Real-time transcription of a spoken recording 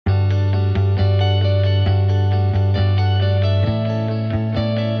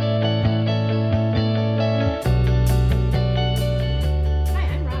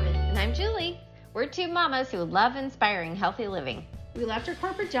two mamas who love inspiring healthy living. We left our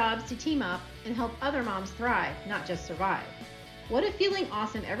corporate jobs to team up and help other moms thrive, not just survive. What if feeling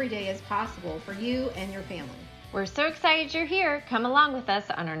awesome every day is possible for you and your family? We're so excited you're here. Come along with us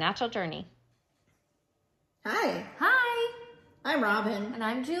on our natural journey. Hi, Hi, I'm Robin. and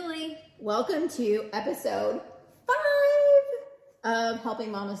I'm Julie. Welcome to episode 5 of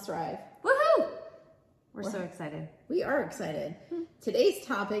Helping Mamas Thrive. Woohoo! We're so excited. We are excited. Today's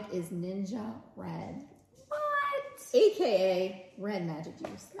topic is NingXia Red, What? aka red magic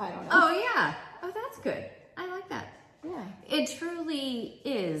juice. I don't know. Oh, yeah. Oh, that's good. I like that. Yeah. It truly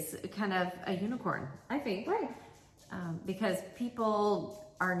is kind of a unicorn, I think. Right. Because people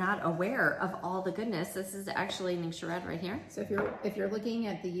are not aware of all the goodness. This is actually NingXia Red right here. So if you're looking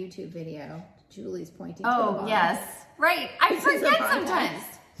at the YouTube video, Julie's pointing to the Oh, bottom. yes. Right. I This is a forget podcast. sometimes.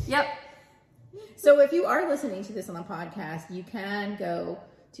 Yep. So if you are listening to this on the podcast, you can go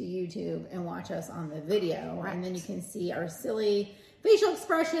to YouTube and watch us on the video. Right. And then you can see our silly facial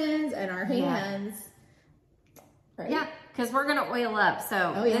expressions and our hands. Right? Yeah, because we're gonna oil up.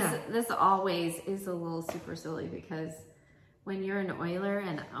 So Oh, yeah. this always is a little super silly because when you're an oiler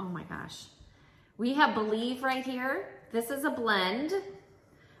and oh my gosh, we have Believe right here. This is a blend,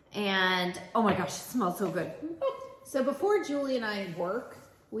 and oh my gosh, it smells so good. So before Julie and I work,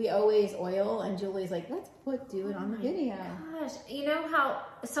 we always oil, and Julie's like, let's do it on the video. Gosh, you know how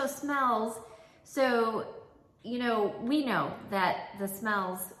smells. So we know that the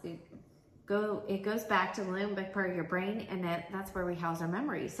smells. It goes back to the limbic part of your brain, and that's where we house our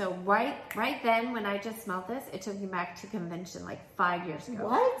memories. So right then, when I just smelled this, it took me back to convention like 5 years ago.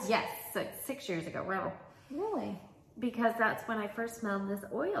 What? Yes, so 6 years ago. Wow. Really? Because that's when I first smelled this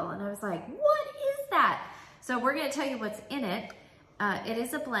oil, and I was like, what is that? So we're going to tell you what's in it. It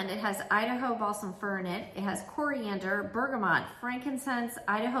is a blend. It has Idaho balsam fir in it. It has coriander, bergamot, frankincense,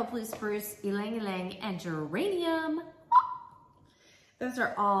 Idaho blue spruce, ylang ylang, and geranium. Those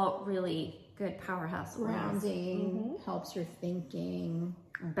are all really good powerhouse oils. Grounding, helps your thinking.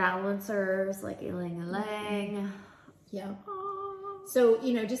 Balancers like ylang ylang. Yeah. So,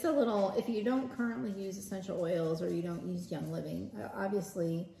 just a little, if you don't currently use essential oils or you don't use Young Living,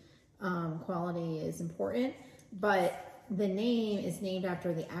 obviously quality is important, but the name is named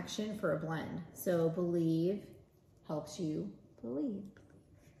after the action for a blend. So Believe helps you believe.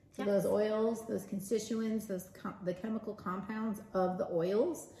 So those oils, those constituents, the chemical compounds of the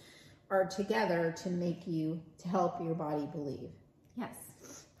oils are together to help your body believe. Yes.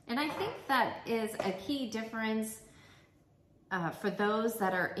 And I think that is a key difference for those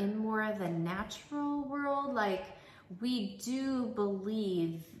that are in more of the natural world. Like, we do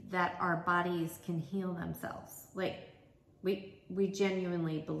believe that our bodies can heal themselves. Like, we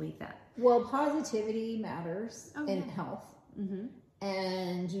genuinely believe that. Well, positivity matters in yeah. health. Mm-hmm.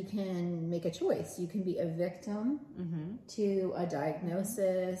 And you can make a choice. You can be a victim to a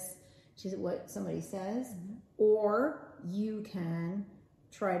diagnosis, which is what somebody says, or you can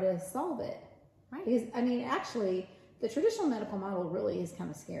try to solve it. Right. Because, actually, the traditional medical model really is kind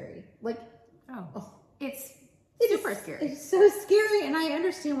of scary. Like, It's it super is- scary. It's so scary, and I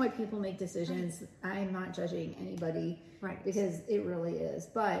understand why people make decisions. Right. I'm not judging anybody, Right? Because it really is.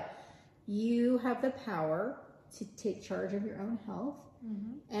 But you have the power to take charge of your own health,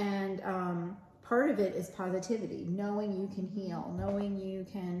 and part of it is positivity, knowing you can heal, knowing you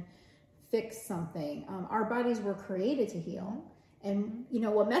can fix something. Our bodies were created to heal, and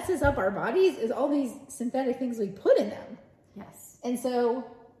what messes up our bodies is all these synthetic things we put in them. Yes. And so,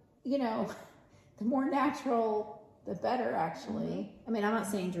 the more natural, the better, actually. I'm not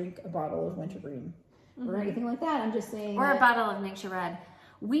saying drink a bottle of wintergreen or anything like that. I'm just saying, or a bottle of NingXia Red.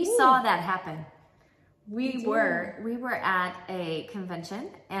 We saw that happen. We were at a convention,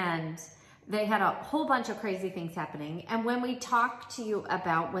 and they had a whole bunch of crazy things happening. And when we talk to you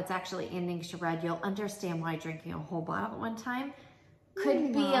about what's actually in NingXia Red, you'll understand why drinking a whole bottle at one time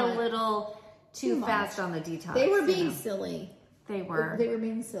could be a little too fast on the detox. They were being silly. They were. They were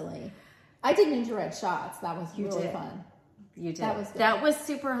being silly. I did NingXia Red shots. That was really did. fun. You did. That was good. That was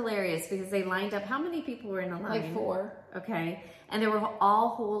super hilarious because they lined up. How many people were in a line? Like 4. Okay. And they were all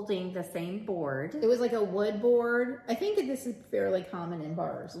holding the same board. It was like a wood board. I think that this is fairly common in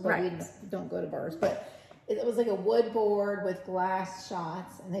bars, but Right. we don't go to bars. But it was like a wood board with glass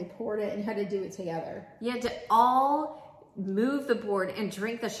shots, and they poured it, and you had to do it together. You had to all move the board and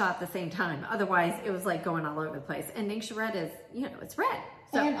drink the shot at the same time. Otherwise, it was like going all over the place. And NingXia Red is, it's red.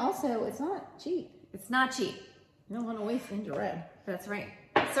 So And also, it's not cheap. it's not cheap. You don't want to waste NingXia Red. That's right.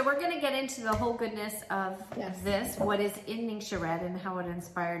 So we're going to get into the whole goodness of Yes. this, what is in NingXia Red, and how it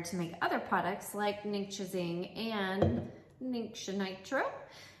inspired to make other products like NingXia Zing and NingXia Nitro.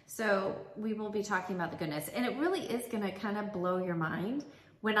 So we will be talking about the goodness, and it really is going to kind of blow your mind.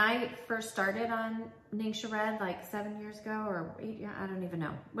 When I first started on NingXia Red, like 7 years ago or 8 years, I don't even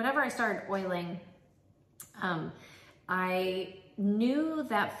know. Whenever I started oiling, I knew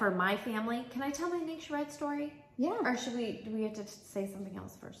that for my family, can I tell my NingXia Red story? Yeah. Or do we have to say something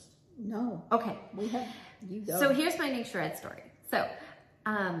else first? No. Okay. You go. So here's my NingXia Red story. So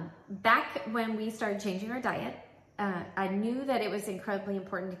back when we started changing our diet, I knew that it was incredibly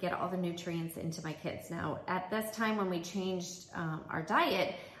important to get all the nutrients into my kids. Now, at this time when we changed our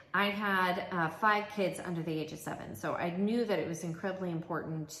diet, I had 5 kids under the age of 7. So I knew that it was incredibly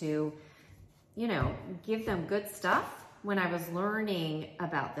important to, you know, give them good stuff when I was learning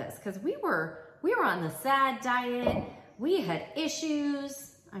about this. Because we were on the SAD diet. We had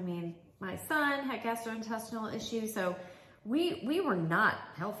issues. I mean, my son had gastrointestinal issues. So we were not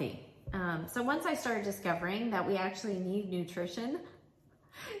healthy. So once I started discovering that we actually need nutrition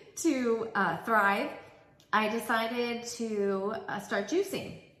to thrive, I decided to start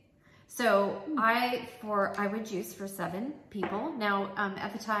juicing. So I would juice for 7 people. Now,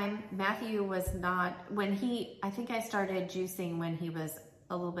 at the time, Matthew was not, I think I started juicing when he was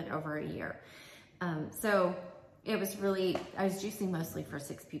a little bit over a year. So it was really, I was juicing mostly for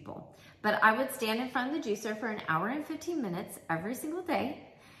 6 people. But I would stand in front of the juicer for an hour and 15 minutes every single day.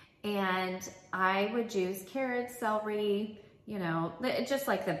 And I would juice carrots, celery, you know, just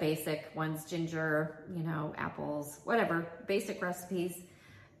like the basic ones, ginger, you know, apples, whatever, basic recipes.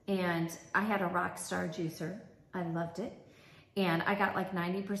 And I had a Rockstar juicer. I loved it. And I got like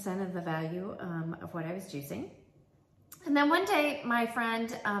 90% of the value of what I was juicing. And then one day, my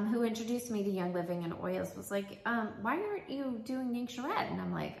friend who introduced me to Young Living and Oils was like, why aren't you doing NingXia Red? And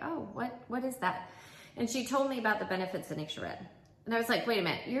I'm like, oh, what is that? And she told me about the benefits of NingXia Red. And I was like, wait a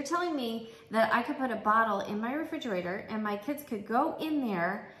minute, you're telling me that I could put a bottle in my refrigerator and my kids could go in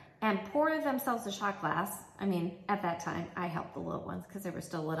there and pour themselves a shot glass. I mean, at that time, I helped the little ones because they were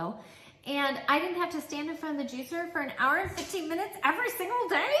still little. And I didn't have to stand in front of the juicer for an hour and 15 minutes every single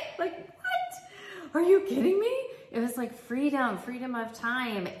day? Like, what? Are you kidding me? It was like freedom of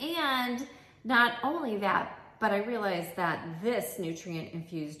time. And not only that, but I realized that this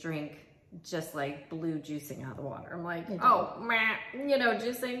nutrient-infused drink just like blew juicing out of the water. I'm like, oh, meh, you know,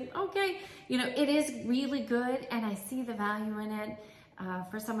 juicing, okay. You know, it is really good, and I see the value in it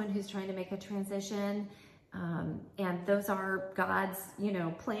for someone who's trying to make a transition. And those are God's, you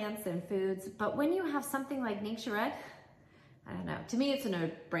know, plants and foods. But when you have something like NingXia Red, I don't know. To me, it's a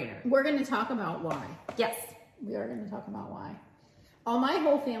no-brainer. We're going to talk about why. Yes. We are going to talk about why. My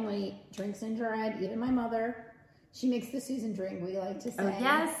whole family drinks NingXia Red, even my mother. She makes the Susan drink, we like to say. Oh,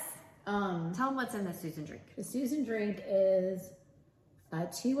 yes. Tell them what's in the Susan drink. The Susan drink is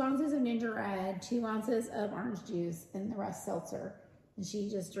 2 ounces of NingXia Red, 2 ounces of orange juice, and the rest seltzer. And she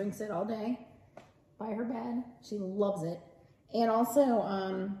just drinks it all day by her bed. She loves it. And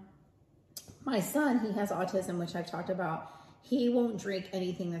also, my son, he has autism, which I've talked about. He won't drink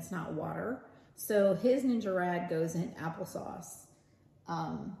anything that's not water. So his NingXia Red goes in applesauce.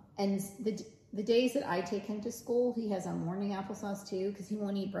 And the days that I take him to school, he has a morning applesauce too, because he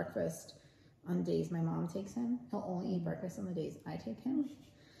won't eat breakfast on the days my mom takes him. He'll only eat breakfast on the days I take him.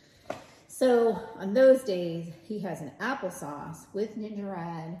 So on those days, he has an applesauce with NingXia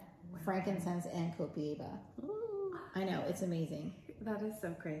Red, frankincense, and copiaca. I know, it's amazing. That is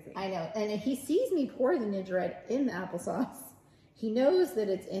so crazy. I know. And if he sees me pour the NingXia Red in the applesauce, he knows that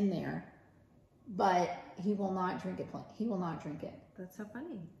it's in there, but he will not drink it plain. He will not drink it. That's so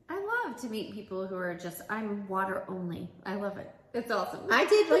funny. I love to meet people who are just, I'm water only. I love it. It's awesome. I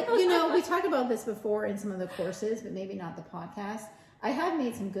did, like, you know, we talked about this before in some of the courses, but maybe not the podcast. I have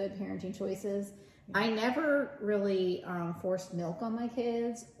made some good parenting choices. I never really forced milk on my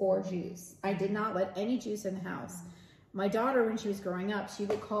kids or juice. I did not let any juice in the house. My daughter, when she was growing up, she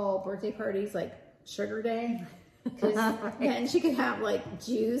would call birthday parties like sugar day. Because then she could have like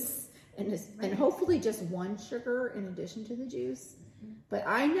juice and hopefully just one sugar in addition to the juice. But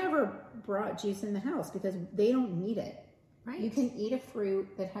I never brought juice in the house because they don't need it. Right. You can eat a fruit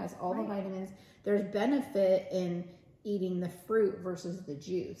that has all the vitamins. There's benefit in eating the fruit versus the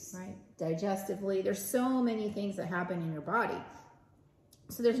juice. Right. Digestively, there's so many things that happen in your body.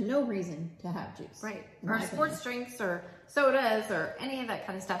 So there's no reason to have juice. Right. Or sports drinks or sodas or any of that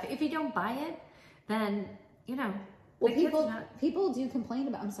kind of stuff. If you don't buy it, then, you know. Well, people do complain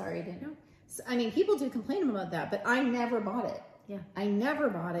about, I'm sorry, I didn't know. I mean, people do complain about that, but I never bought it. Yeah. I never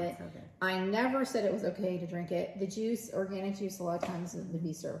bought it. So good. I never said it was okay to drink it. The juice, organic juice, a lot of times would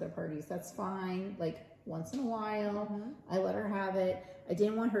be served at parties. That's fine. Like once in a while, I let her have it. I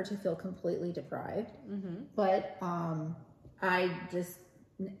didn't want her to feel completely deprived. But I just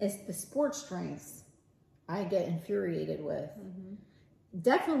it's the sports drinks I get infuriated with.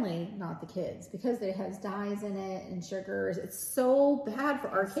 Definitely not the kids, because it has dyes in it and sugars. It's so bad for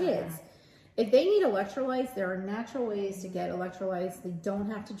our kids. If they need electrolytes, there are natural ways to get electrolytes. They don't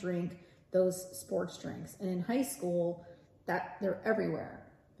have to drink those sports drinks. And in high school, they're everywhere.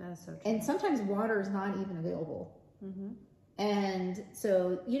 That's so true. And sometimes water is not even available. And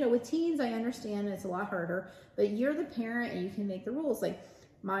so, you know, with teens, I understand it's a lot harder, but you're the parent and you can make the rules. Like,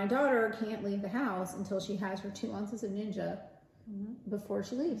 my daughter can't leave the house until she has her 2 ounces of NingXia before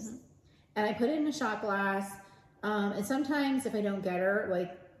she leaves. And I put it in a shot glass. And sometimes if I don't get her,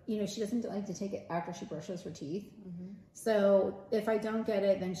 like, you know, she doesn't like to take it after she brushes her teeth. So if I don't get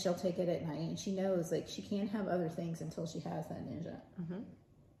it, then she'll take it at night. And she knows, like, she can't have other things until she has that NingXia.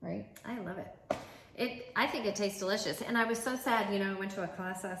 Right? I love it. I think it tastes delicious. And I was so sad, you know, I went to a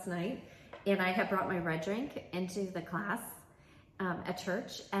class last night and I had brought my red drink into the class at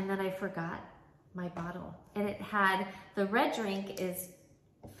church, and then I forgot my bottle. And it had, the red drink is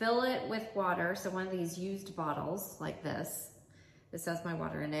fill it with water. So one of these used bottles like this. This has my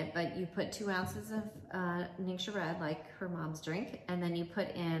water in it, but you put 2 ounces of NingXia Red, like her mom's drink, and then you put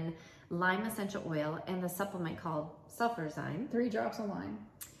in lime essential oil and the supplement called sulfurzyme. 3 drops of lime.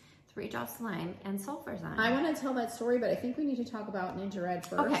 3 drops of lime and sulfurzyme. I want to tell that story, but I think we need to talk about NingXia Red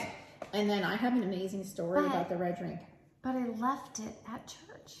first. Okay. And then I have an amazing story about the red drink. But I left it at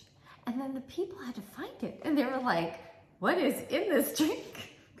church. And then the people had to find it. And they were like, what is in this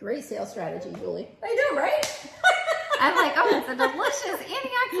drink? Great sales strategy, Julie. I know, right? I'm like, oh, it's a delicious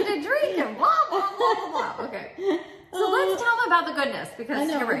antioxidant drink and blah, blah, blah, blah, blah. Okay. So let's tell them about the goodness, because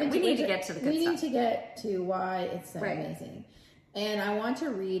you're right. We need to get to the good stuff. We need to get to why it's so amazing. And I want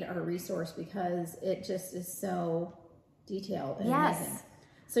to read our resource because it just is so detailed and amazing.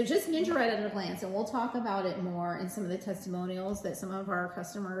 So just NingXia Red at a glance, and we'll talk about it more in some of the testimonials that some of our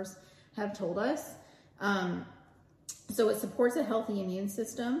customers have told us. So it supports a healthy immune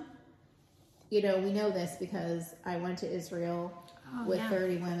system. You know, we know this because I went to Israel with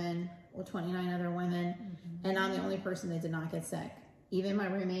 30 women, or 29 other women, and I'm the only person that did not get sick. Even my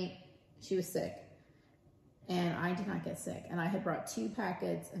roommate, she was sick, and I did not get sick. And I had brought 2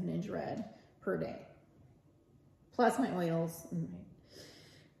 packets of NingXia Red per day, plus my oils.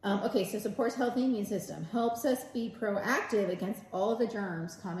 Okay, so supports healthy immune system, helps us be proactive against all of the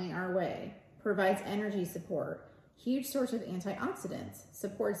germs coming our way, provides energy support, huge source of antioxidants,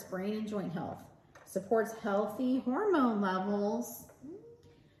 supports brain and joint health, supports healthy hormone levels,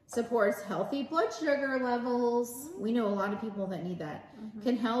 supports healthy blood sugar levels. We know a lot of people that need that.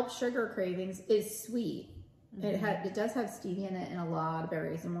 Can help sugar cravings, is sweet. It does have stevia in it and a lot of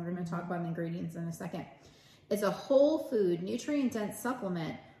berries, and we're going to talk about the ingredients in a second. It's a whole food, nutrient-dense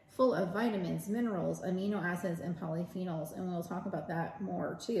supplement full of vitamins, minerals, amino acids, and polyphenols, and we'll talk about that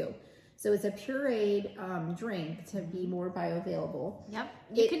more too. So it's a pureed drink to be more bioavailable. Yep.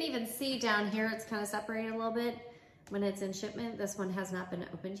 You can even see down here, it's kind of separated a little bit when it's in shipment. This one has not been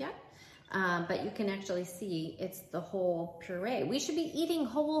opened yet. But you can actually see it's the whole puree. We should be eating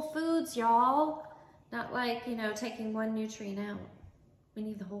whole foods, y'all. Not like, you know, taking one nutrient out. We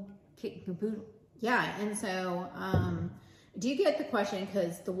need the whole kit and caboodle. Yeah, and so do you get the question,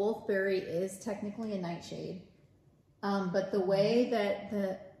 because the wolfberry is technically a nightshade, but the way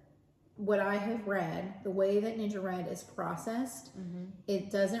that what I have read, the way that NingXia Red is processed,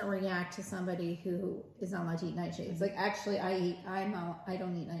 it doesn't react to somebody who is not allowed to eat nightshades. Like, actually, I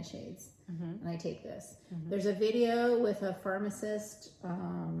don't eat nightshades, and I take this. There's a video with a pharmacist,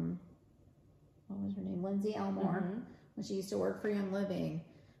 what was her name? Lindsay Elmore, when she used to work for Young Living.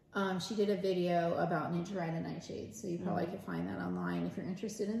 She did a video about NingXia Red and nightshades, so you probably could find that online if you're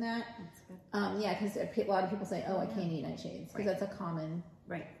interested in that. Yeah, because a lot of people say, oh, I can't eat nightshades, because that's a common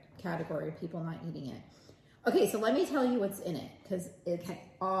category of people not eating it. Okay, so let me tell you what's in it, because it's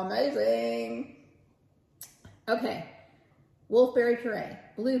amazing. Okay, wolfberry puree,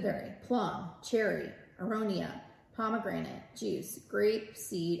 blueberry, plum, cherry, aronia, pomegranate juice, grape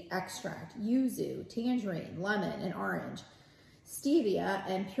seed extract, yuzu, tangerine, lemon, and orange, stevia,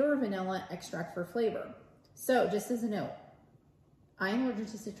 and pure vanilla extract for flavor. So just as a note, I am allergic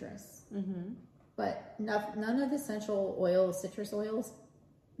to citrus, but none of the essential oils, citrus oils,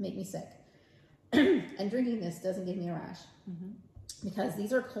 make me sick. And drinking this doesn't give me a rash, because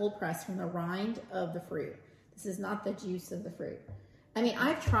these are cold pressed from the rind of the fruit. This is not the juice of the fruit. I mean,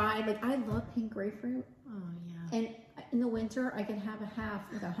 I've tried, like, I love pink grapefruit. Oh, yeah. And in the winter, I can have a half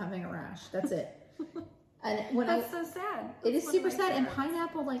without having a rash. That's it. And when That's so sad. It is super sad. And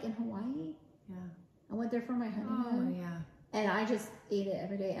pineapple, like in Hawaii. Yeah. I went there for my honeymoon. Oh, yeah. And I just ate it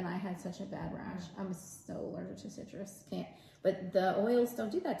every day, and I had such a bad rash. I'm so allergic to citrus. Can't. But the oils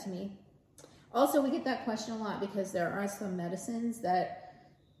don't do that to me. Also, we get that question a lot because there are some medicines that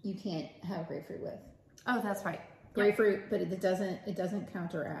you can't have grapefruit with. Oh, that's right. Grapefruit, but it doesn't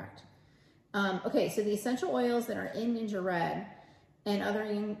counteract. Okay, so the essential oils that are in NingXia Red and other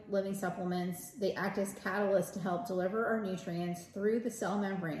Young Living supplements, they act as catalysts to help deliver our nutrients through the cell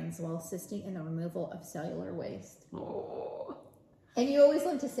membranes while assisting in the removal of cellular waste. Oh. And you always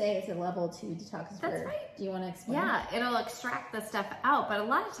love to say it's a level 2 detoxifier. That's right. Do you want to explain? Yeah, it'll extract the stuff out. But a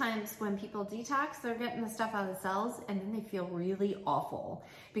lot of times when people detox, they're getting the stuff out of the cells and then they feel really awful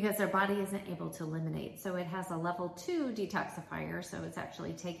because their body isn't able to eliminate. So it has a level 2 detoxifier. So it's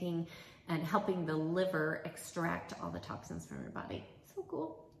actually taking and helping the liver extract all the toxins from your body. So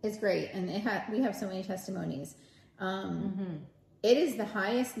cool. It's great. And we have so many testimonies. It is the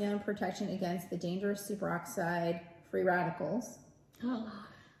highest known protection against the dangerous superoxide free radicals.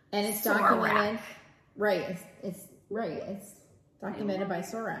 And it's documented. Right. It's documented by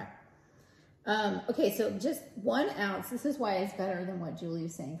Sorak. Okay, so just 1 ounce. This is why it's better than what Julie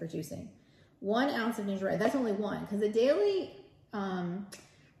was saying for juicing. 1 ounce of NingXia Red. That's only one because the daily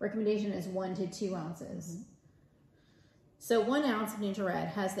recommendation is 1 to 2 ounces. So 1 ounce of NingXia Red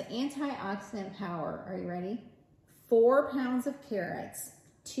has the antioxidant power. Are you ready? 4 pounds of carrots,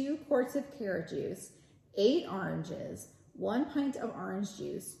 2 quarts of carrot juice, 8 oranges, 1 pint of orange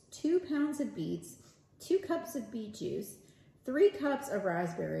juice, 2 pounds of beets, 2 cups of beet juice, 3 cups of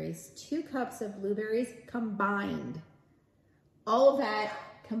raspberries, 2 cups of blueberries combined. All of that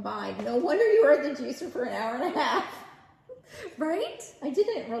combined. No wonder you were at the juicer for an hour and a half. Right? I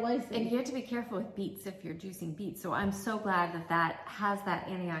didn't realize that. And you have to be careful with beets if you're juicing beets. So I'm so glad that that has that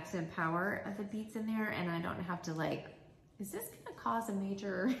antioxidant power of the beets in there. And I don't have to is this going to cause a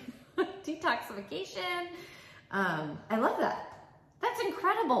major detoxification? I love that. That's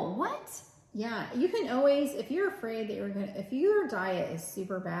incredible. What? Yeah, you can always, if you're afraid that if your diet is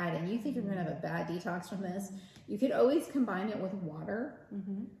super bad and you think you're going to have a bad detox from this, you could always combine it with water.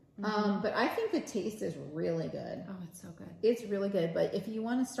 But I think the taste is really good. Oh, it's so good. It's really good. But if you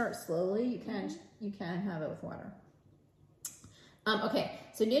want to start slowly, you can have it with water. Okay,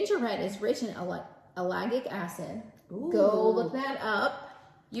 so NingXia Red is rich in ellagic acid. Ooh. Go look that up.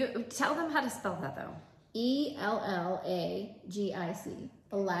 You tell them how to spell that though. ELLAGIC,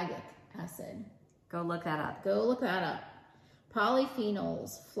 ellagic acid. Go look that up. Go look that up.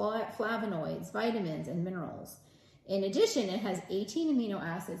 Polyphenols, flavonoids, vitamins, and minerals. In addition, it has 18 amino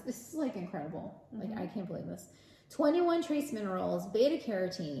acids. This is incredible. I can't believe this. 21 trace minerals, beta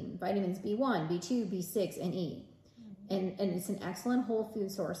carotene, vitamins B1, B2, B6, and E. And it's an excellent whole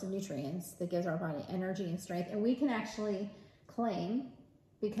food source of nutrients that gives our body energy and strength. And we can actually claim,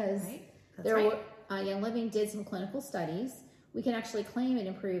 because Young Living did some clinical studies, we can actually claim it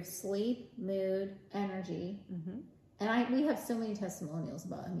improves sleep, mood, energy. And we have so many testimonials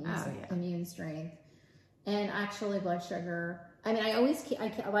about immune strength and actually blood sugar. I mean, I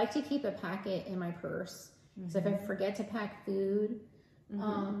like to keep a packet in my purse. So if I forget to pack food,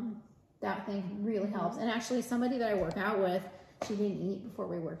 that thing really helps. And actually somebody that I work out with, she didn't eat before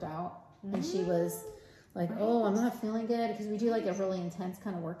we worked out. And she was like, oh, I'm not feeling good, because we do a really intense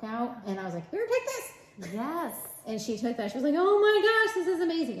kind of workout. And I was like, here, take this. Yes. And she took that. She was like, oh my gosh, this is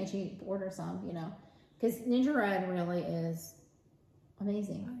amazing. And she ordered some, because NingXia Red really is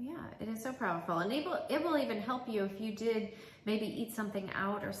amazing. Oh yeah, it is so powerful. And it will even help you if you did maybe eat something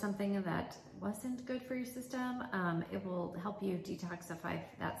out or something that wasn't good for your system. It will help you detoxify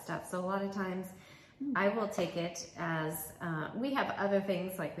that stuff. So a lot of times I will take it as, we have other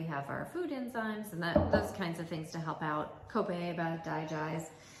things, like we have our food enzymes and those kinds of things to help out, copaiba,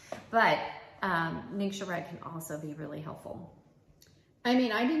 digest. But NingXia Red can also be really helpful. I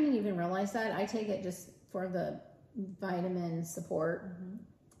mean, I didn't even realize that. I take it just for the vitamin support,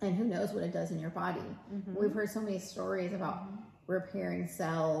 and who knows what it does in your body. We've heard so many stories about repairing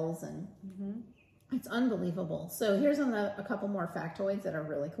cells, and it's unbelievable. So here's a couple more factoids that are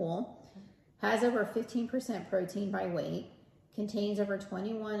really cool. Has over 15% protein by weight, contains over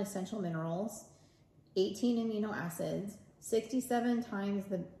 21 essential minerals, 18 amino acids, 67 times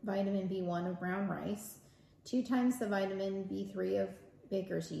the vitamin B1 of brown rice, 2 times the vitamin B3 of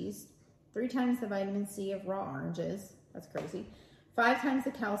baker's yeast, 3 times the vitamin C of raw oranges. That's crazy. 5 times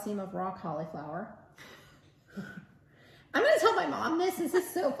the calcium of raw cauliflower. I'm going to tell my mom this. This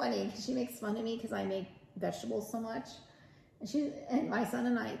is so funny because she makes fun of me because I make vegetables so much. And my son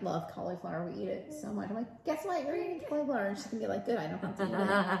and I love cauliflower. We eat it so much. I'm like, guess what? You're eating cauliflower. And she's going to be like, good, I don't have to eat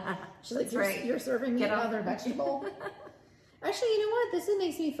it. She's like, you're serving me another vegetable. Actually, you know what? This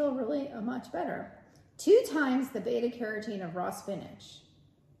makes me feel really much better. 2 times the beta carotene of raw spinach.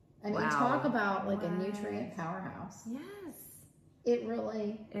 I mean, talk about a nutrient powerhouse. Yes. It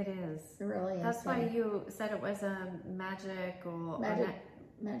really is. It really is. That's why you said it was a magic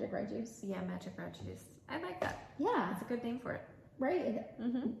red juice. Yeah, magic red juice. I like that. Yeah. That's a good name for it. Right.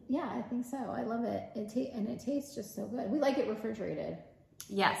 Yeah, I think so. I love it. It tastes just so good. We like it refrigerated.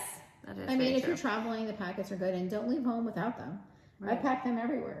 Yes, that is. I mean, if true. you're traveling, the packets are good, and don't leave home without them. Right. I pack them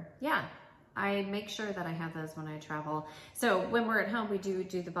everywhere. Yeah. I make sure that I have those when I travel. So when we're at home, we do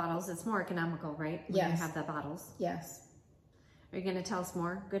the bottles. It's more economical, right? When Yes. you have the bottles. Yes. Are you going to tell us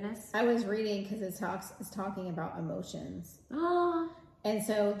more goodness? I was reading because it's talking about emotions. Oh. And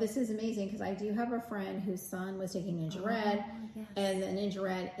so this is amazing because I do have a friend whose son was taking NingXia Red, yes. and the NingXia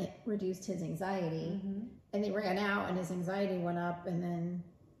Red, it reduced his anxiety. And they ran out, and his anxiety went up, and then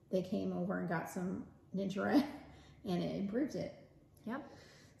they came over and got some NingXia Red, and it improved it. Yep.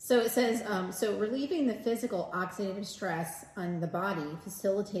 So it says, so relieving the physical oxidative stress on the body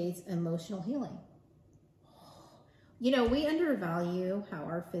facilitates emotional healing. You know, we undervalue how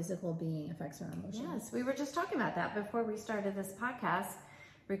our physical being affects our emotions. Yes, we were just talking about that before we started this podcast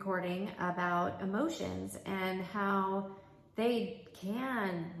recording about emotions and how they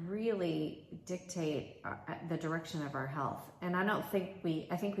can really dictate the direction of our health. And I think we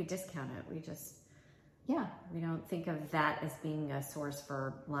discount it. We don't think of that as being a source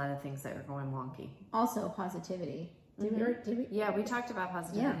for a lot of things that are going wonky. Also positivity. Did we? Yeah, we talked about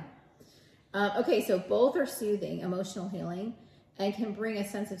positivity. Yeah. Okay, so both are soothing, emotional healing, and can bring a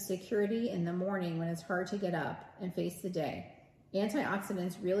sense of security in the morning when it's hard to get up and face the day.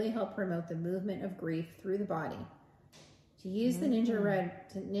 Antioxidants really help promote the movement of grief through the body. To use the NingXia Red,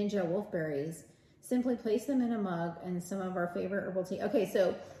 NingXia wolfberries, simply place them in a mug and some of our favorite herbal tea. Okay,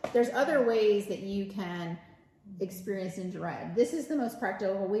 so there's other ways that you can experience NingXia Red. This is the most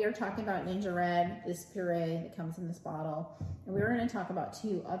practical. We are talking about NingXia Red, this puree that comes in this bottle. And we're going to talk about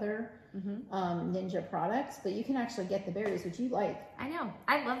 2 other NingXia products, but you can actually get the berries, which you like. I know.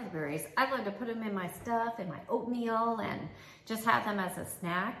 I love the berries. I love to put them in my stuff, in my oatmeal, and just have them as a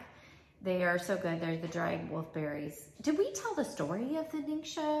snack. They are so good. They're the dried wolfberries. Did we tell the story of the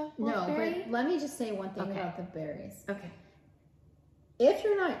NingXia wolfberry? No, but let me just say one thing about the berries. Okay. If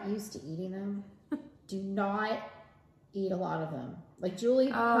you're not used to eating them, do not eat a lot of them. Like Julie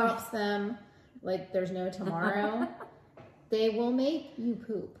prompts them like there's no tomorrow. They will make you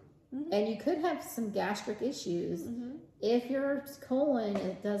poop. And you could have some gastric issues if your colon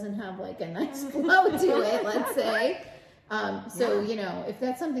it doesn't have like a nice flow to it, let's say. You know, if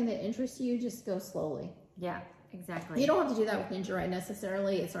that's something that interests you, just go slowly. Yeah, exactly. You don't have to do that with NingXia Red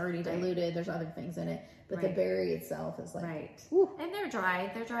necessarily. It's already diluted. There's other things in it. But the berry itself is like... Whew. And they're dry.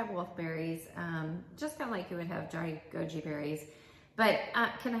 They're dry wolfberries. Just kind of like you would have dry goji berries. But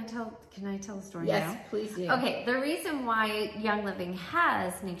can I tell the story now? Yes, please do. Okay, the reason why Young Living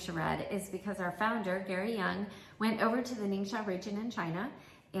has NingXia Red is because our founder, Gary Young, went over to the Ningxia region in China.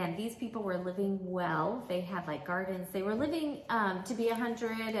 And these people were living well. They had like gardens. They were living to be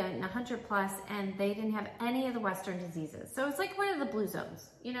 100 and 100 plus, and they didn't have any of the Western diseases. So it's like one of the blue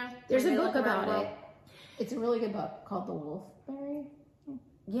zones, you know? There's a book about it. It's a really good book called The Wolfberry.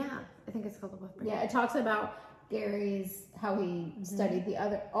 Yeah, I think it's called The Wolfberry. Yeah, it talks about Gary's, how he studied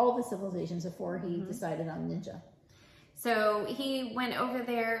all the civilizations before he decided on NingXia. So he went over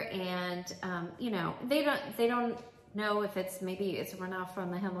there and, you know, they don't know if it's runoff from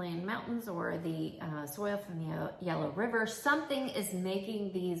the Himalayan mountains or the soil from the Yellow River. Something is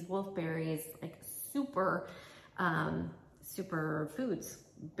making these wolfberries like super foods,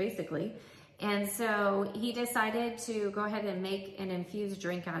 basically. And so he decided to go ahead and make an infused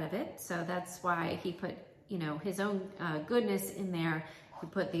drink out of it. So that's why he put, you know, his own goodness in there. He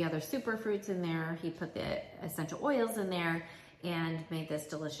put the other super fruits in there. He put the essential oils in there and made this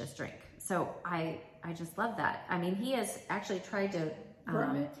delicious drink. So I just love that. I mean, he has actually tried to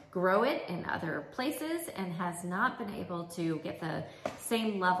grow it in other places and has not been able to get the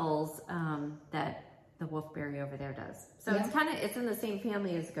same levels that the wolfberry over there does. So it's in the same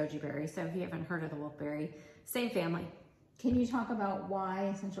family as goji berry. So if you haven't heard of the wolfberry, same family. Can you talk about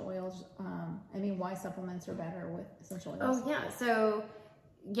why essential oils, why supplements are better with essential oils? Oh yeah, so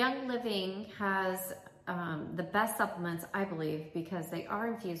Young Living has the best supplements, I believe, because they are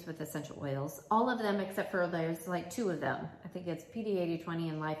infused with essential oils. All of them except for there's like 2 of them. I think it's PD8020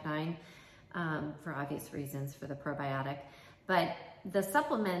 and Life9 for obvious reasons for the probiotic. But the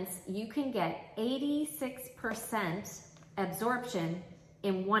supplements, you can get 86% absorption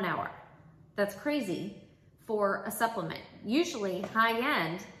in 1 hour. That's crazy for a supplement. Usually high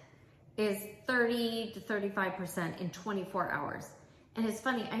end is 30 to 35% in 24 hours. And it's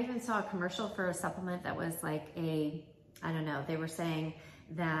funny, I even saw a commercial for a supplement that was like they were saying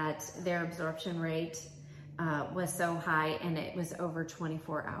that their absorption rate was so high, and it was over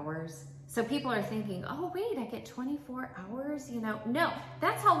 24 hours. So people are thinking, oh wait, I get 24 hours, you know. No,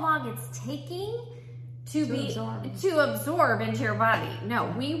 that's how long it's taking to absorb into your body.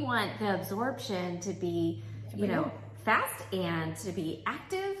 No, we want the absorption to be, you know, fast and to be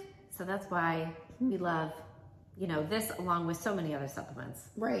active. So that's why we love, you know, this along with so many other supplements.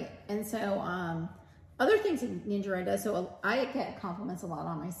 Right. And so other things that NingXia Red does, so I get compliments a lot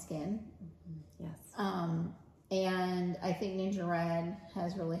on my skin. Yes. And I think NingXia Red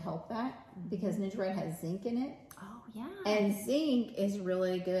has really helped that because NingXia Red has zinc in it. Oh, yeah. And zinc is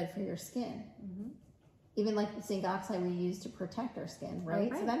really good for your skin. Even like the zinc oxide we use to protect our skin,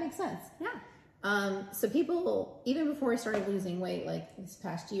 right? So that makes sense. Yeah. So people, even before I started losing weight, like this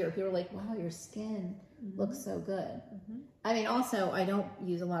past year, people were like, wow, your skin looks so good. I mean, also, I don't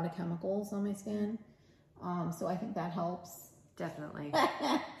use a lot of chemicals on my skin. So I think that helps. Definitely.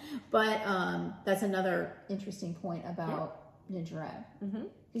 But that's another interesting point about NingXia Red.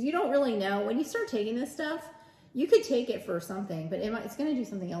 Because you don't really know, when you start taking this stuff, you could take it for something, but it's going to do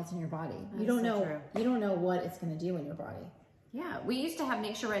something else in your body. You don't know. True. You don't know what it's going to do in your body. Yeah, we used to have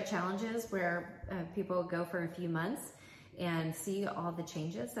NingXia Red challenges where people would go for a few months and see all the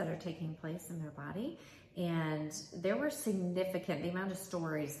changes that are taking place in their body. And there were significant, the amount of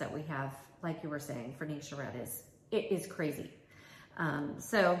stories that we have, like you were saying, for NingXia Red is crazy.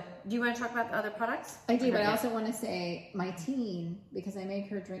 So do you want to talk about the other products? I do, but I also want to say my teen, because I make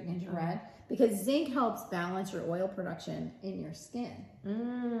her drink NingXia Red, because zinc helps balance your oil production in your skin.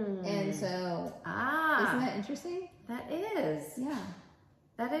 And so, isn't that interesting? That is. Yeah.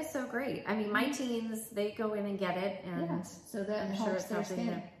 That is so great. I mean, my teens, they go in and get it, and so that helps their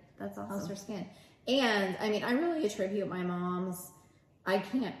skin. That's awesome. Helps their skin. And I mean, I really attribute my mom's, I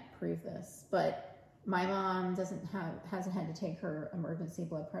can't prove this, but my mom hasn't had to take her emergency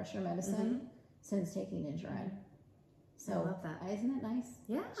blood pressure medicine since taking NingXia Red. So I love that. Isn't it nice?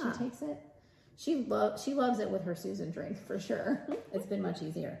 Yeah. She takes it. She loves it with her Susan drink for sure. It's been much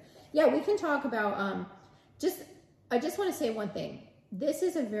easier. Yeah, we can talk about I just want to say one thing. This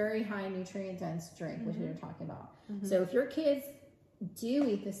is a very high nutrient dense drink, which we were talking about. So if your kids do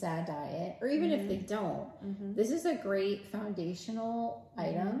eat the SAD diet, or even if they don't, this is a great foundational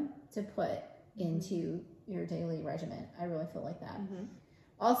item to put into your daily regimen. I really feel like that.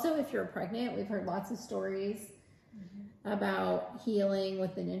 Also, if you're pregnant, we've heard lots of stories about healing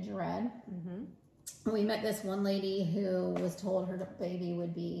with the NingXia Red. We met this one lady who was told her baby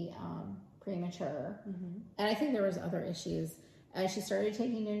would be premature, and I think there was other issues. And she started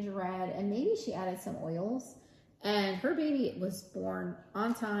taking NingXia Red, and maybe she added some oils, and her baby was born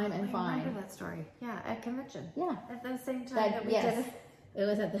on time and fine. I remember that story. Yeah, at convention. Yeah, at the same time that we did it. It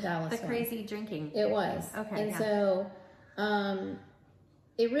was at the Dallas. The crazy drinking. It was. Okay. And so,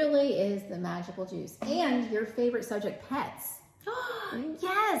 it really is the magical juice. And your favorite subject, pets.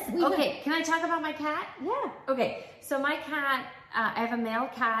 Yes. Okay. Can I talk about my cat? Yeah. Okay. So my cat, I have a male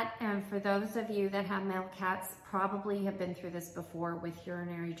cat, and for those of you that have male cats, probably have been through this before with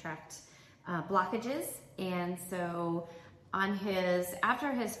urinary tract blockages. And so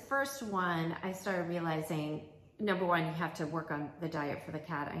after his first one, I started realizing, number one, you have to work on the diet for the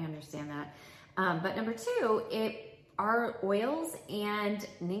cat. I understand that. But number two, our oils and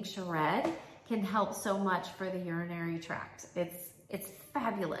NingXia Red can help so much for the urinary tract. It's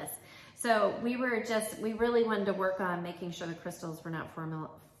fabulous. So we really wanted to work on making sure the crystals were not forming.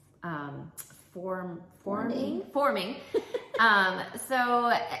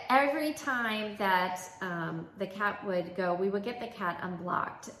 So every time that the cat would go, we would get the cat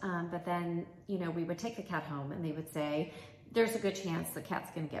unblocked. But then, we would take the cat home and they would say, there's a good chance the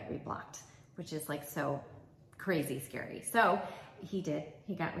cat's going to get reblocked, which is like so crazy scary. So he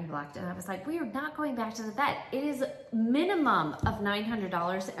got reblocked. And I was like, we are not going back to the vet. It is minimum of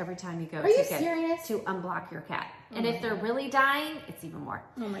 $900 every time you go to unblock your cat. And if they're really dying, it's even more.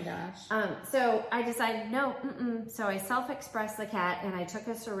 Oh my gosh. So I decided, no. So I self-expressed the cat and I took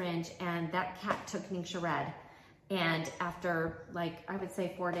a syringe and that cat took NingXia Red. And after I would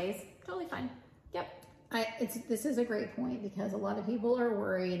say 4 days, totally fine. Yep. This is a great point because a lot of people are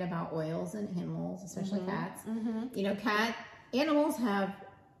worried about oils in animals, especially cats. Animals have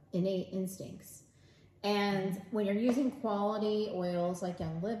innate instincts. And when you're using quality oils like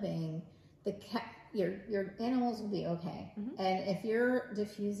Young Living, your animals will be okay. And if you're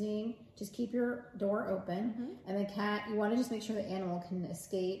diffusing, just keep your door open. And the cat, you want to just make sure the animal can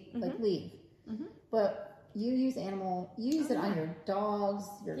escape, leave. But you use it on your dogs,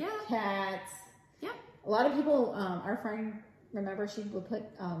 your cats. Yeah. A lot of people, our friend remember she would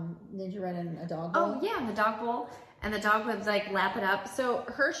put NingXia Red in a dog bowl? Oh yeah, in the dog bowl, and the dog would like lap it up. So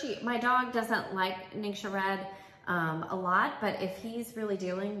my dog doesn't like NingXia Red a lot, but if he's really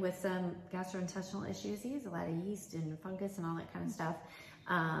dealing with some gastrointestinal issues, he has a lot of yeast and fungus and all that kind of stuff.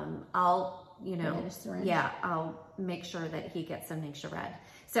 I'll make sure that he gets some NingXia Red.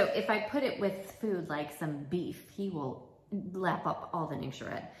 So if I put it with food like some beef, he will lap up all the NingXia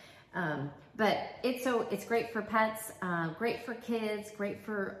Red. But it's great for pets, great for kids, great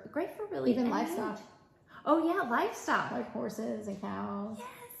for really even livestock. Oh yeah, livestock like horses and cows. Yes.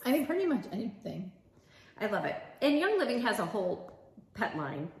 I mean, pretty much anything. I love it. And Young Living has a whole pet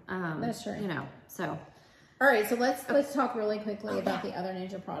line. That's true. You know, so. All right, so let's talk really quickly about the other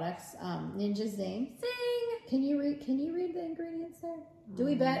Ninja products. Ninja Zing. Zing. Can you read the ingredients there? Do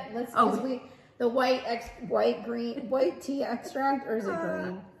we bet? The white tea extract, or is it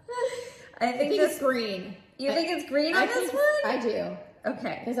green? I think it's green. You think it's green on this one? I do.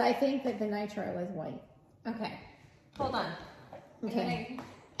 Okay. Because I think that the nitro is white. Okay. Hold on. Okay.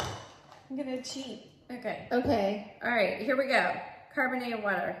 I'm gonna cheat. Okay. Okay. All right, here we go. Carbonated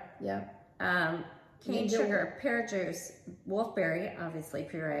water. Yep. Cane sugar, pear juice, wolfberry, obviously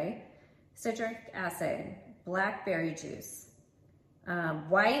puree, citric acid, blackberry juice,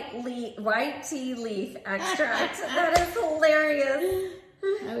 white tea leaf extract. That is hilarious.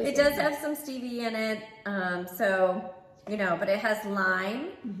 It does have some stevia in it, so you know, but it has lime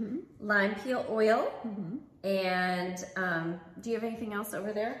peel oil, and do you have anything else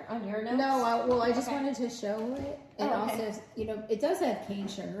over there on your notes? No, I just wanted to show it, and also, you know, it does have cane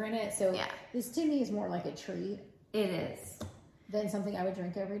sugar in it, so this to me is more like a treat. It is. Than something I would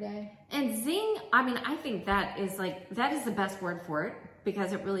drink every day. And Zing, I mean, I think that is the best word for it,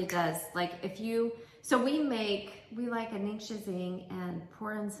 because it really does. Like so we like a NingXia Zing and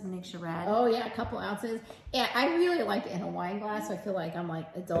pour in some NingXia Red. Oh yeah, a couple ounces. Yeah, I really like it in a wine glass. So I feel like I'm like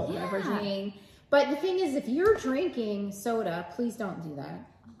adult beveraging. But the thing is, if you're drinking soda, please don't do that.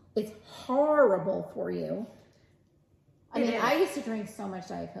 It's horrible for you. I used to drink so much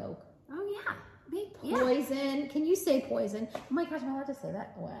Diet Coke. Oh yeah. Poison. Can you say poison? Oh my gosh, am I allowed to say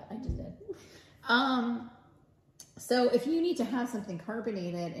that? Oh, I just did. So if you need to have something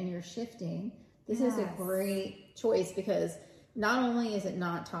carbonated and you're shifting, this is a great choice, because not only is it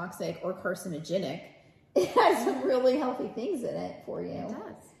not toxic or carcinogenic, it has some really healthy things in it for you. It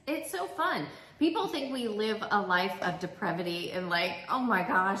does. It's so fun. People think we live a life of depravity and like, oh my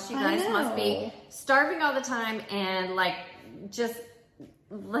gosh, you guys must be starving all the time and just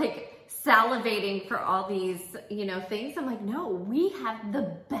salivating for all these, things. I'm like, no, we have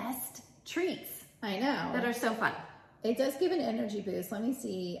the best treats. I know. That are so fun. It does give an energy boost. Let me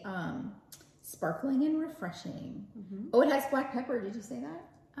see. Sparkling and refreshing. Oh, it has black pepper. Did you say that?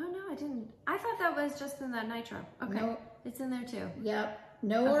 Oh, no, I didn't. I thought that was just in that nitro. Okay. No. It's in there too. Yep.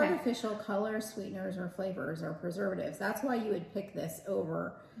 No artificial colors, sweeteners, or flavors or preservatives. That's why you would pick this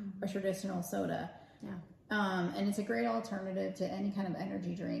over a traditional soda. Yeah. And it's a great alternative to any kind of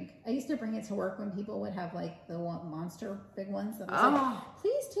energy drink. I used to bring it to work when people would have like the Monster big ones. That was like,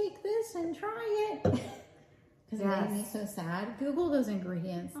 please take this and try it. Because it made me so sad. Google those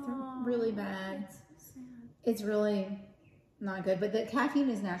ingredients. They're really bad. So sad. It's really not good. But the caffeine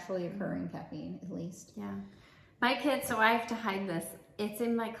is naturally occurring caffeine, at least. Yeah. My kids, so I have to hide this. It's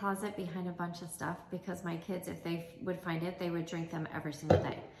in my closet behind a bunch of stuff, because my kids, if they would find it, they would drink them every single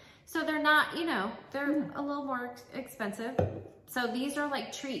day. So they're not, they're a little more expensive. So these are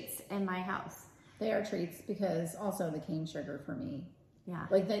like treats in my house. They are treats, because also the cane sugar for me. Yeah.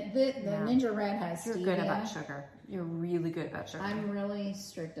 Like the NingXia Red has stevia. You're good about sugar. You're really good about sugar. I'm really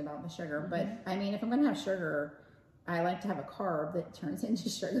strict about the sugar. But I mean, if I'm going to have sugar, I like to have a carb that turns into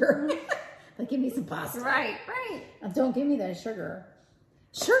sugar. Like, give me some pasta. Right. Don't give me that sugar.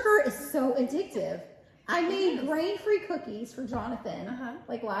 Sugar is so addictive. I made grain-free cookies for Jonathan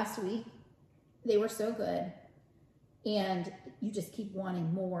like last week. They were so good. And you just keep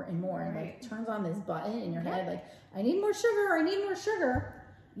wanting more and more. And like, it turns on this button in your head, like, I need more sugar.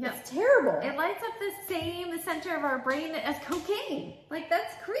 Yep. It's terrible. It lights up the center of our brain as cocaine. Like,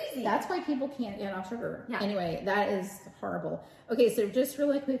 that's crazy. That's why people can't get off sugar. Yeah. Anyway, that is horrible. Okay, so just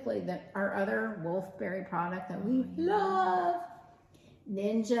really quickly, our other wolfberry product that we love,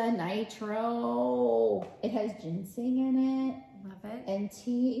 NingXia Nitro. It has ginseng in it. Love it. And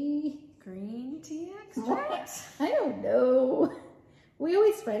tea. Green tea extract? I don't know. We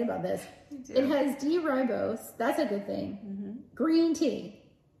always fight about this. It has D-ribose. That's a good thing. Green tea.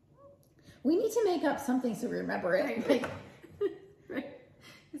 We need to make up something so we remember it. Right.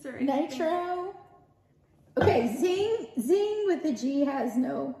 Is there anything? Nitro. Okay, Zing with the G has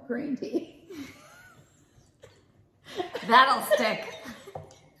no green tea. That'll stick.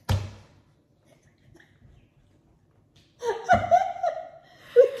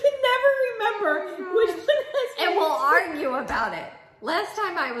 We can never remember which one has. And we'll argue about it. Last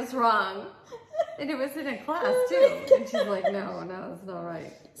time I was wrong. And it was in a class too. And she's like, no, it's not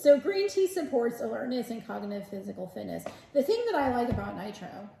right. So green tea supports alertness and cognitive physical fitness. The thing that I like about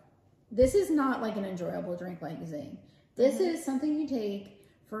nitro, this is not like an enjoyable drink like Zing. This is something you take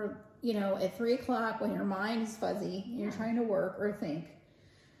for, at 3 o'clock when your mind is fuzzy and you're trying to work or think,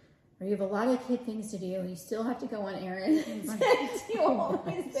 or you have a lot of kid things to do, you still have to go on errands and do all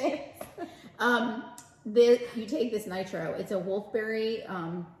these things. You take this nitro. It's a wolfberry,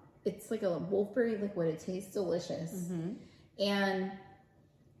 it's like a wolfberry liquid. It tastes delicious. And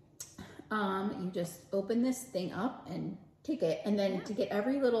you just open this thing up and take it. And then to get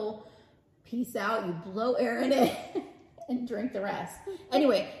every little piece out, you blow air in it and drink the rest.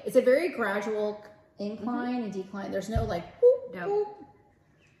 Anyway, it's a very gradual incline and decline. There's no like, whoop, whoop.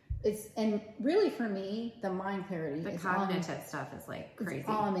 And really for me, the mind clarity. The cognitive stuff is like crazy. It's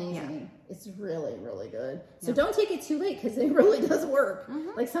all amazing. Yeah. It's really, really good. So don't take it too late because it really does work.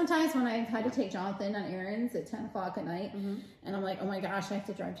 Like sometimes when I've had to take Jonathan on errands at 10 o'clock at night and I'm like, oh my gosh, I have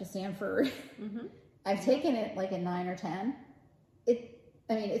to drive to Stanford. I've taken it like at 9 or 10.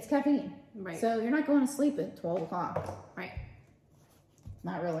 It's caffeine. Right. So you're not going to sleep at 12 o'clock. Right.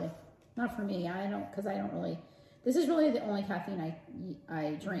 Not really. Not for me. Because I don't really. This is really the only caffeine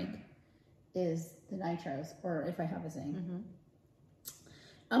I drink is the nitros, or if I have a Zing.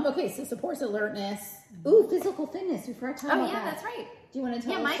 Okay, so supports alertness. Ooh, physical fitness. We forgot to talk about that. That's right. Do you want to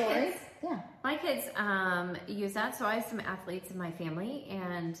tell a story? Kids, my kids use that. So I have some athletes in my family,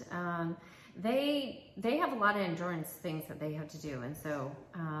 and they have a lot of endurance things that they have to do, and so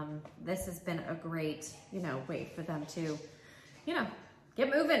this has been a great way for them to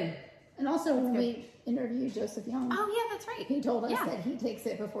get moving. And also when we interviewed Joseph Young. Oh, yeah, that's right. He told us that he takes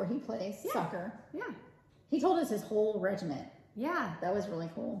it before he plays soccer. Yeah. He told us his whole regiment. Yeah. That was really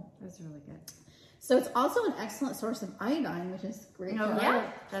cool. That was really good. So it's also an excellent source of iodine, which is great for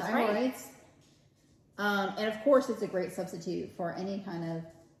our thyroids. Right. And of course, it's a great substitute for any kind of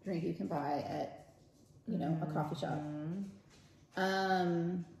drink you can buy at, a coffee shop.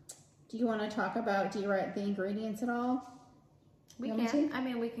 Do you want to talk about the ingredients at all? We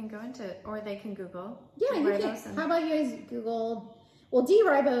can. We can go into, or they can Google. Yeah, you can. How about you guys Google? Well,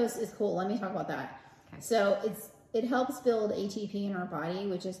 D-ribose is cool. Let me talk about that. Okay. So it helps build ATP in our body,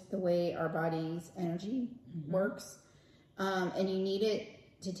 which is the way our body's energy works. And you need it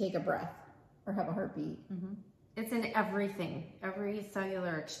to take a breath or have a heartbeat. It's in everything. Every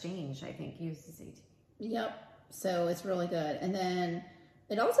cellular exchange, I think, uses ATP. Yep. So it's really good. And then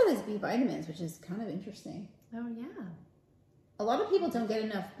it also has B vitamins, which is kind of interesting. Oh, yeah. A lot of people don't get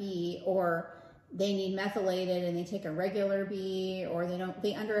enough B, or they need methylated and they take a regular B, or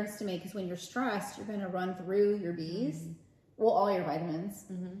they underestimate, because when you're stressed, you're going to run through your Bs, all your vitamins.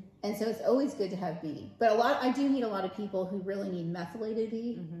 And so it's always good to have B. But I do need a lot of people who really need methylated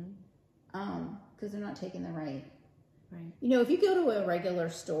B, because they're not taking the right. If you go to a regular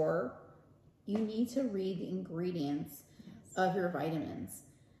store, you need to read the ingredients of your vitamins.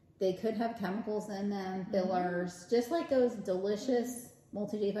 They could have chemicals in them, fillers, just like those delicious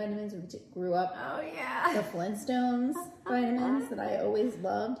multi-day vitamins we grew up. Oh, yeah. The Flintstones vitamins that I always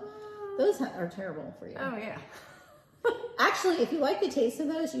loved. Those are terrible for you. Oh, yeah. Actually, if you like the taste of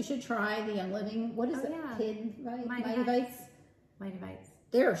those, you should try the Young Living. What is it? Kid Mighty Bites? Mighty Bites.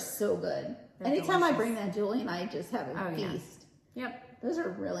 They're so good. Anytime delicious. I bring that, Julie and I just have a feast. Yeah. Yep. Those are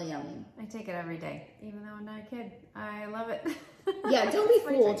really yummy. I take it every day, even though I'm not a kid. I love it. Yeah, don't be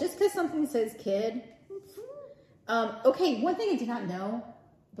fooled. Just because something says kid. Okay, one thing I did not know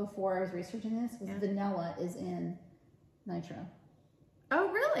before I was researching this was vanilla is in nitro. Oh,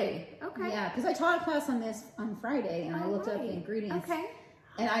 really? Okay. Yeah, because I taught a class on this on Friday, and I looked up the ingredients. Okay.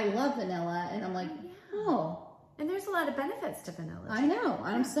 And I love vanilla, and I'm like, And there's a lot of benefits to vanilla. I know.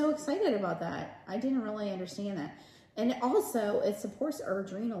 I'm so excited about that. I didn't really understand that. And also, it supports our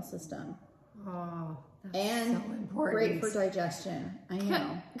adrenal system. Oh, that's and so important. Great for digestion. I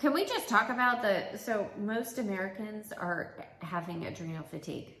know. Can we just talk about so most Americans are having adrenal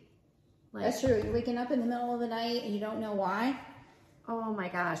fatigue. That's true. You're waking up in the middle of the night and you don't know why. Oh my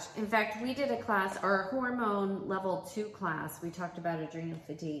gosh. In fact, we did a class, our hormone level 2 class. We talked about adrenal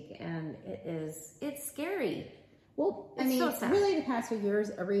fatigue, and it's scary. Well, really the past few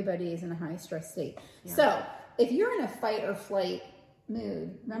years, everybody is in a high stress state. Yeah. So if you're in a fight or flight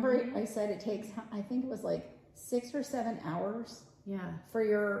mood, remember I said it takes, I think it was like 6 or 7 hours for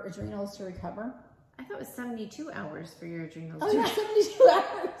your adrenals to recover? I thought it was 72 hours for your adrenals. Oh, yeah, 72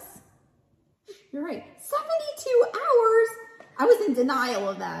 hours. You're right. 72 hours. I was in denial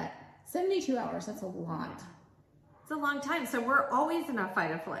of that. 72 hours. That's a lot. It's a long time. So we're always in a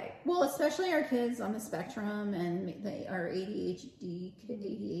fight or flight. Well, especially our kids on the spectrum and our ADHD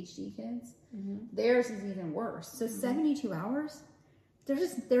kids. Theirs is even worse. So 72 hours,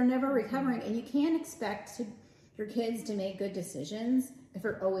 they're never recovering. And you can't expect your kids to make good decisions if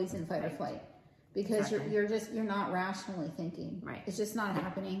you're always in fight or flight. Because you're not rationally thinking. Right. It's just not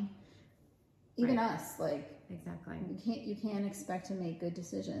happening. Even us, you can't expect to make good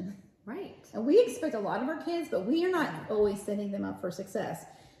decisions. Right. And we expect a lot of our kids, but we are not always setting them up for success.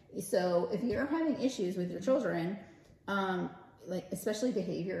 So if you're having issues with your children, especially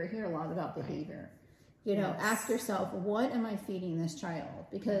behavior, I hear a lot about behavior. You know, ask yourself, what am I feeding this child?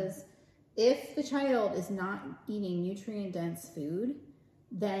 Because if the child is not eating nutrient-dense food,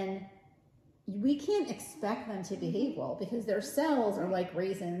 then we can't expect them to behave well because their cells are like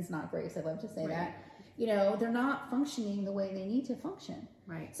raisins, not grapes. I love to say that. You know, they're not functioning the way they need to function.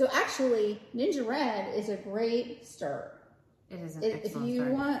 Right. So actually, NingXia Red is a great start. It is an excellent start. If you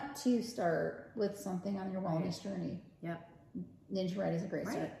want to start with something on your wellness journey, NingXia Red is a great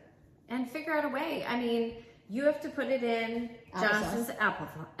start. And figure out a way. I mean, you have to put it in Johnson's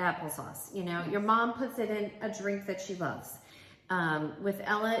applesauce. You know, your mom puts it in a drink that she loves. With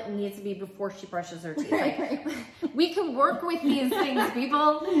Ella, it needs to be before she brushes her teeth. We can work with these things,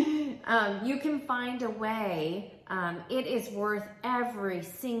 people. You can find a way. It is worth every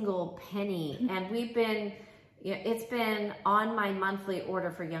single penny. And it's been on my monthly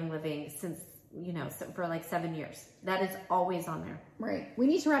order for Young Living since, for like 7 years. That is always on there. Right. We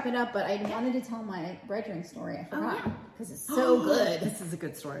need to wrap it up, but I wanted to tell my red drink story. I forgot because it's so good. This is a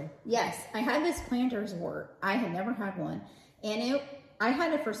good story. Yes. I had this planter's wort. I had never had one. And I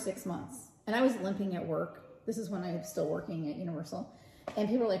had it for 6 months, and I was limping at work. This is when I was still working at Universal. And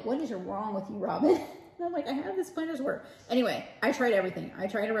people were like, what is wrong with you, Robin? And I'm like, I have this planter's wort. Anyway, I tried everything. I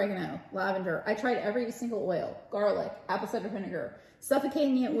tried oregano, lavender. I tried every single oil, garlic, apple cider vinegar,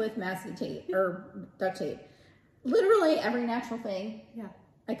 suffocating it with masking tape or duct tape. Literally every natural thing. Yeah.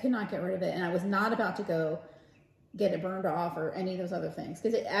 I could not get rid of it, and I was not about to go get it burned off or any of those other things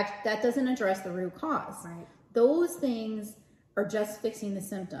because that doesn't address the root cause. Right. Those things are just fixing the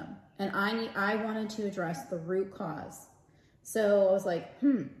symptom. And I wanted to address the root cause. So I was like,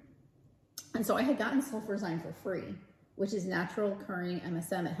 And so I had gotten sulfurzyme for free, which is natural occurring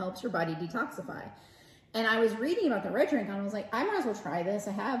MSM. It helps your body detoxify. And I was reading about the red drink and I was like, I might as well try this.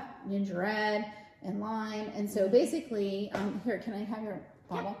 I have NingXia Red and lime. And so basically, here, can I have your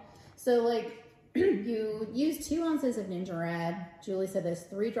bottle? So you use 2 ounces of NingXia Red. Julie said this,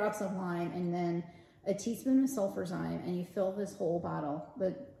 3 drops of lime, and then a teaspoon of sulfurzyme, and you fill this whole bottle.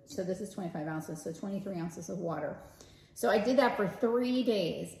 So this is 25 ounces, so 23 ounces of water. So I did that for 3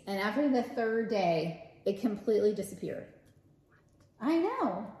 days, and after the 3rd day, it completely disappeared. I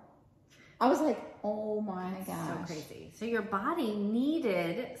know. I was like, oh my gosh. So crazy. So your body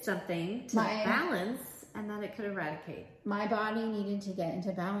needed something to balance, and then it could eradicate. My body needed to get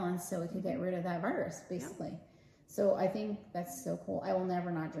into balance so it could get rid of that virus, basically. Yep. So I think that's so cool. I will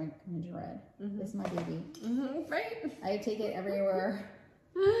never not drink NingXia Red. It's my baby. Right. I take it everywhere.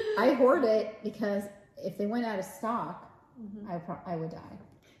 I hoard it because if they went out of stock, I would die.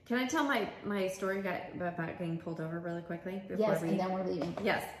 Can I tell my story about getting pulled over really quickly? Yes, and then we're leaving.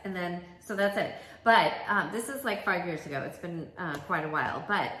 Yes, and then, so that's it. But this is like 5 years ago. It's been quite a while.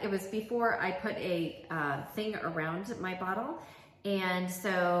 But it was before I put a thing around my bottle. And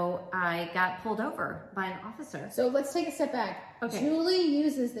so I got pulled over by an officer. So let's take a step back. Okay. Julie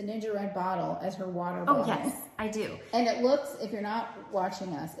uses the NingXia Red bottle as her water bottle. Oh, yes, I do. And it looks, if you're not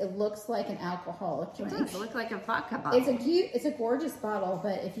watching us, it looks like an alcoholic drink. It does. It looks like a vodka bottle. It's a gorgeous bottle,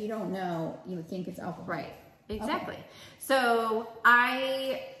 but if you don't know, you would think it's alcohol. Right. Exactly. Okay. So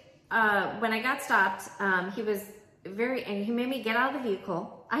when I got stopped, he was very angry. He made me get out of the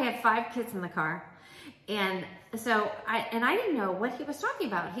vehicle. I had 5 kids in the car. And so I didn't know what he was talking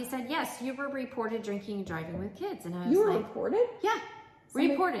about. He said, yes, you were reported drinking and driving with kids. And I was like, reported? Yeah,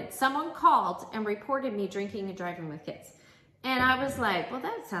 reported. Someone called and reported me drinking and driving with kids. And I was like, well,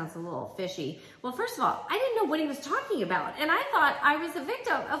 that sounds a little fishy. Well, first of all, I didn't know what he was talking about. And I thought I was a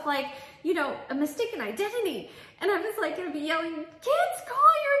victim of a mistaken identity. And I was like going to be yelling, kids,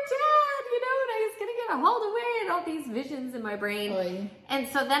 call your dad, and I was going to get hauled away and all these visions in my brain. Oy. And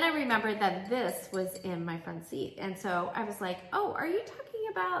so then I remembered that this was in my front seat. And so I was like, oh, are you talking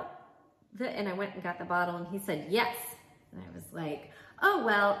about and I went and got the bottle and he said, yes. And I was like, oh,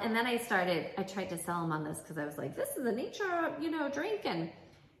 well. And then I tried to sell him on this because I was like, this is a nature, drink. And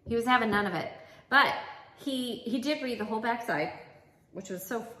he was having none of it. But he did read the whole backside. which was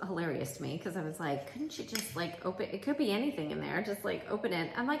so hilarious to me because I was like, couldn't you just like open, it could be anything in there, just like open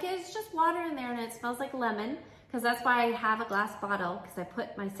it. I'm like, it's just water in there and it smells like lemon, because that's why I have a glass bottle, because I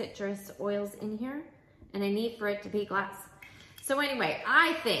put my citrus oils in here and I need for it to be glass. So anyway,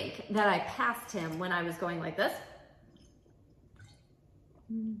 I think that I passed him when I was going like this,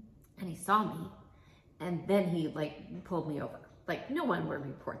 and he saw me, and then he like pulled me over. Like, no one would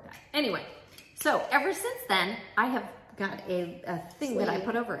report that. Anyway, so ever since then, I have got a thing that I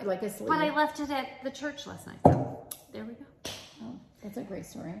put over it. Like a sleeve. But I left it at the church last night. So there we go. Oh, that's a great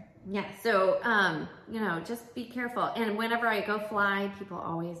story. Yeah, so, you know, just be careful. And whenever I go fly, people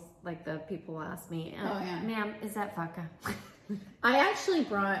always, like the people ask me, ma'am, is that vodka? I actually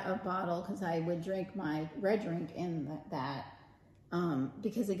brought a bottle because I would drink my red drink in that.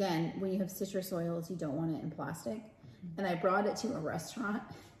 Because again, when you have citrus oils, you don't want it in plastic. And I brought it to a restaurant,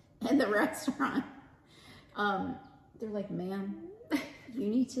 and the restaurant, they're like, ma'am,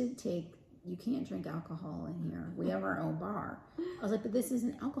 you can't drink alcohol in here. We have our own bar. I was like, but this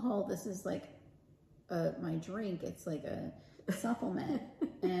isn't alcohol. This is like my drink. It's like a supplement.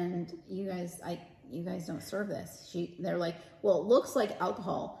 And you guys don't serve this. They're like, well, it looks like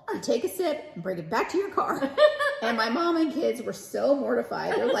alcohol. You take a sip and bring it back to your car. And my mom and kids were so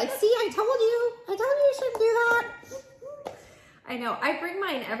mortified. They're like, see, I told you shouldn't do that. I know. I bring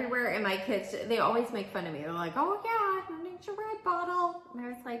mine everywhere, and my kids, they always make fun of me. They're like, oh yeah, NingXia Red bottle. And I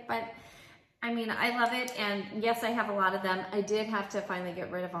was like, but I mean, I love it. And yes, I have a lot of them. I did have to finally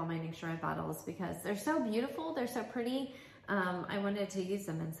get rid of all my NingXia Red bottles because they're so beautiful. They're so pretty. I wanted to use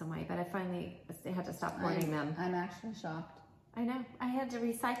them in some way, but I finally had to stop hoarding them. I'm actually shocked. I know. I had to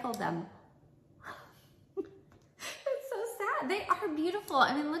recycle them. It's so sad. They are beautiful.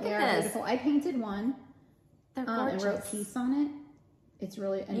 I mean, look at this. Beautiful. I painted one. They're gorgeous. And wrote peace on it. It's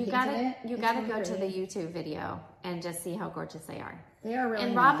really, you gotta go to the YouTube video and just see how gorgeous they are. They are really nice.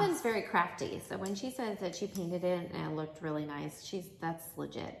 And nice. Robin's very crafty. So when she says that she painted it and it looked really nice, that's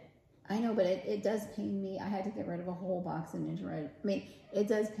legit. I know, but it does pain me. I had to get rid of a whole box of NingXia Red. I mean, it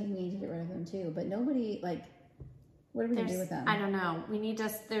does pain me to get rid of them too, but nobody, like, what are we going to do with them? I don't know.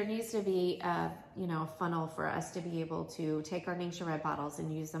 There needs to be a funnel for us to be able to take our NingXia Red bottles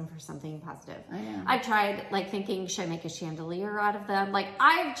and use them for something positive. I know. I've tried, like, thinking, should I make a chandelier out of them? Like,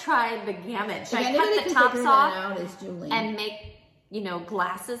 I've tried the gamut. Should I cut the tops off and make,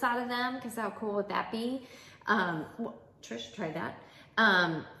 glasses out of them? Because how cool would that be? Trish tried that.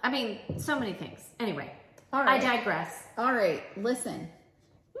 I mean, so many things. Anyway, all right. I digress. All right, listen.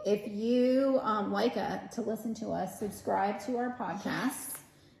 If you like to listen to us, subscribe to our podcast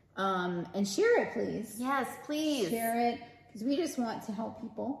and share it, please. Yes, please. Share it because we just want to help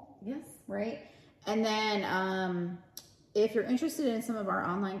people. Yes. Right? And then if you're interested in some of our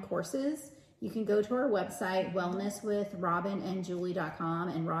online courses, you can go to our website, wellnesswithrobinandjulie.com,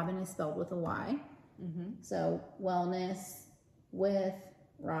 and Robin is spelled with a Y. Mm-hmm. So wellness with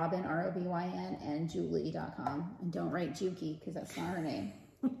Robin, Robyn, and Julie.com. And don't write Juki because that's not her name.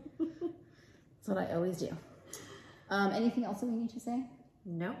 That's what I always do. Anything else that we need to say?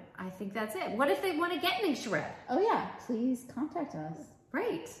 No, I think that's it. What if they want to get NingXia Red? Oh yeah, please contact us.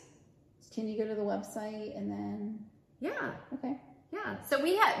 Right. Can you go to the website and then? Yeah. Okay. Yeah. So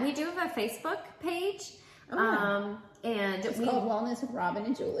we do have a Facebook page. Oh, yeah. And it's called Wellness with Robin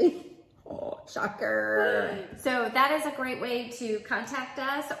and Julie. Oh, shocker. So that is a great way to contact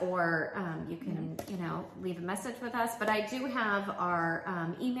us, or you can, leave a message with us. But I do have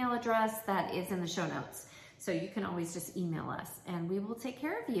our email address that is in the show notes. So you can always just email us and we will take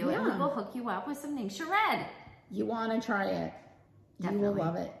care of you. Yeah. And we will hook you up with some NingXia Red. You want to try it. Definitely. You will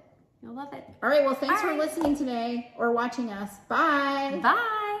love it. You'll love it. All right. Well, thanks for listening today or watching us. Bye.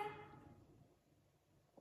 Bye.